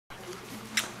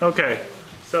Okay,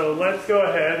 so let's go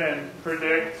ahead and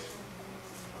predict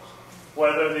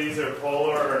whether these are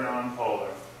polar or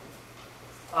non-polar.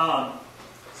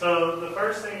 So the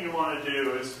first thing you want to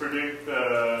do is predict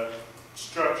the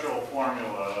structural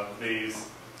formula of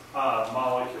these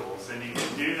molecules, and you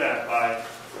can do that by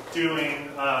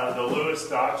doing the Lewis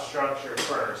dot structure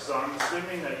first. So I'm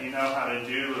assuming that you know how to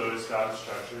do Lewis dot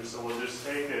structure, so we'll just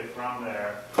take it from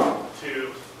there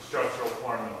to structural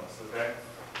formulas, okay?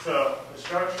 So the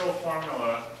structural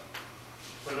formula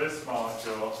for this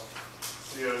molecule,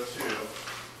 CO2,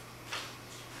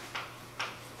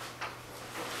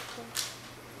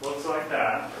 looks like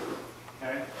that,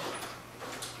 okay?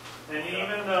 And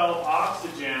even though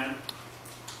oxygen,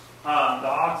 the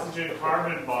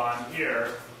oxygen-carbon bond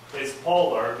here is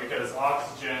polar because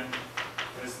oxygen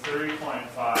is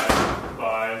 3.5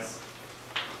 divides,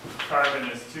 carbon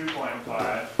is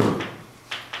 2.5.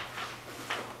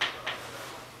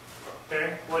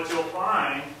 Okay, what you'll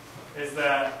find is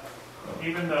that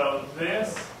even though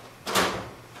this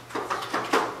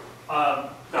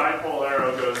dipole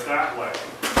arrow goes that way,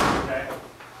 okay,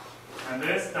 and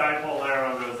this dipole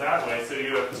arrow goes that way, so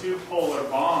you have two polar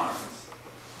bonds.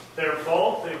 They're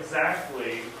both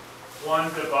exactly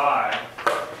 1 divi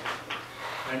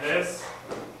in this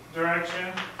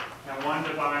direction and 1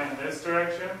 divi in this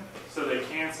direction, so they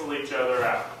cancel each other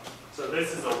out. So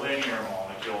this is a linear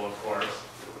molecule, of course.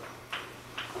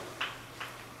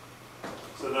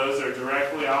 So those are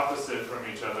directly opposite from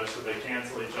each other, so they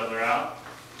cancel each other out.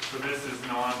 So this is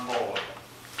non-polar.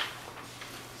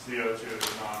 CO2 is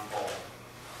non-polar.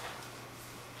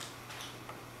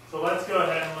 So let's go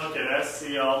ahead and look at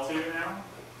SCl2 now.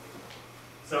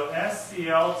 So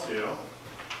SCl2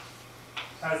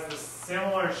 has the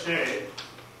similar shape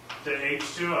to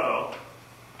H2O,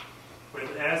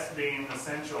 with S being the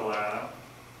central atom,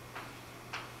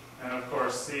 and of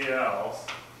course Cl's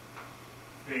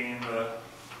being the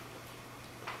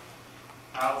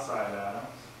outside atoms.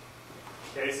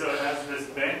 Okay, so it has this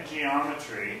bent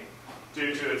geometry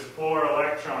due to its 4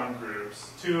 electron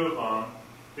groups, 2 of them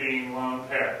being lone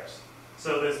pairs.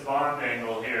 So this bond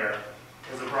angle here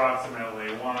is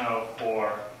approximately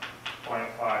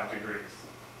 104.5 degrees.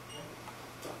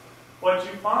 What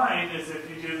you find is if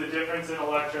you do the difference in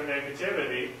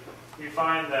electronegativity, you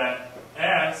find that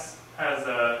S has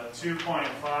a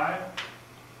 2.5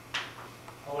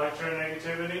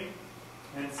 electronegativity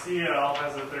and Cl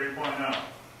has a 3.0.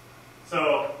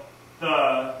 So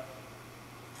the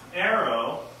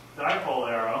arrow, dipole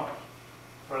arrow,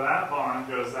 for that bond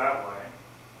goes that way,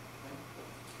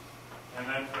 and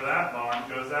then for that bond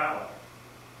goes that way.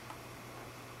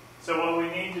 So what we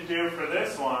need to do for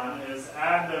this one is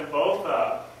add them both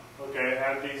up, okay,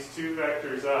 add these two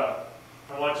vectors up,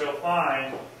 and what you'll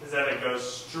find is that it goes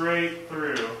straight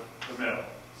through the middle.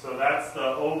 So that's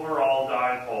the overall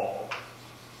dipole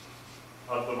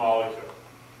of the molecule.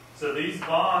 So these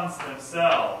bonds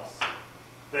themselves,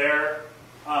 they're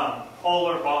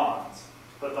polar bonds,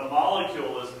 but the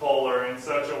molecule is polar in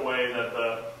such a way that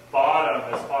the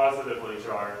bottom is positively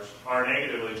charged, or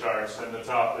negatively charged, and the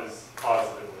top is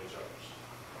positively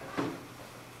charged.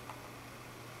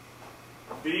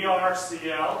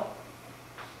 BrCl,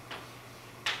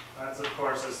 that's of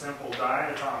course a simple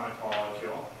diatomic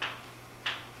molecule.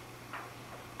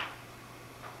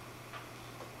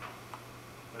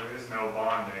 There is no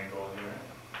bond angle here.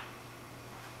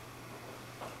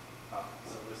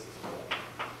 So this is cool.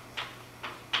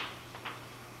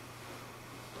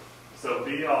 So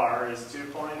Br is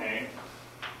 2.8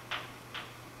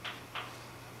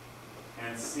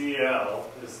 and Cl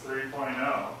is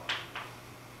 3.0.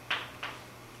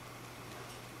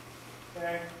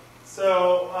 Okay, so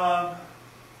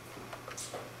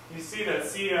you see that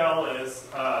Cl is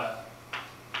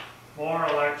more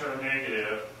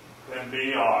electronegative than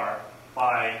Br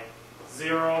by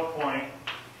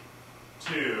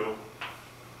 0.2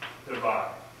 divi.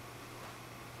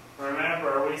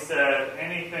 Remember, we said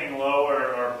anything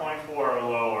lower or 0.4 or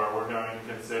lower we're going to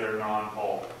consider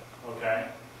non-polar. Okay?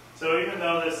 So even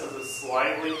though this is a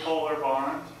slightly polar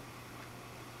bond,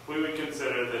 we would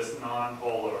consider this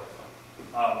non-polar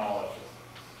molecule.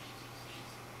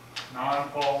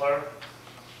 Non-polar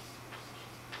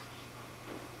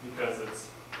because it's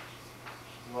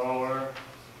lower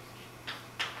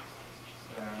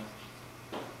than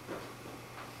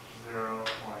 0.4.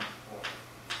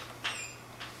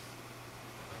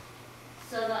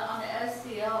 So on the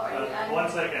SCl, are you adding... One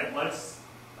second. Let's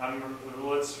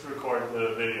record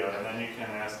the video, and then you can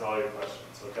ask all your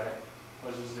questions, okay?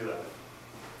 Let's just do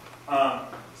that.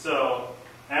 So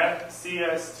at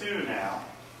CS2 now,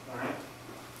 all right?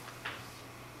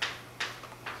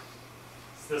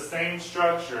 the same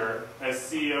structure as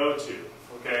CO2,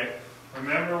 okay?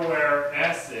 Remember where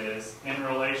S is in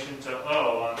relation to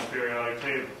O on the periodic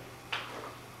table.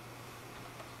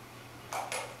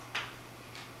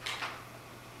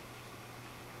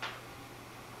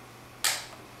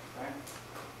 Okay.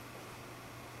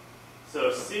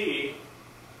 So C,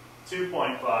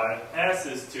 2.5, S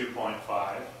is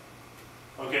 2.5.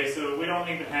 Okay, so we don't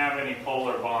even have any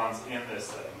polar bonds in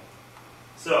this thing.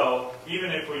 So even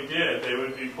if we did, they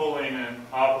would be pulling in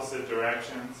opposite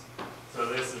directions. So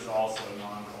this is also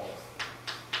non-polar.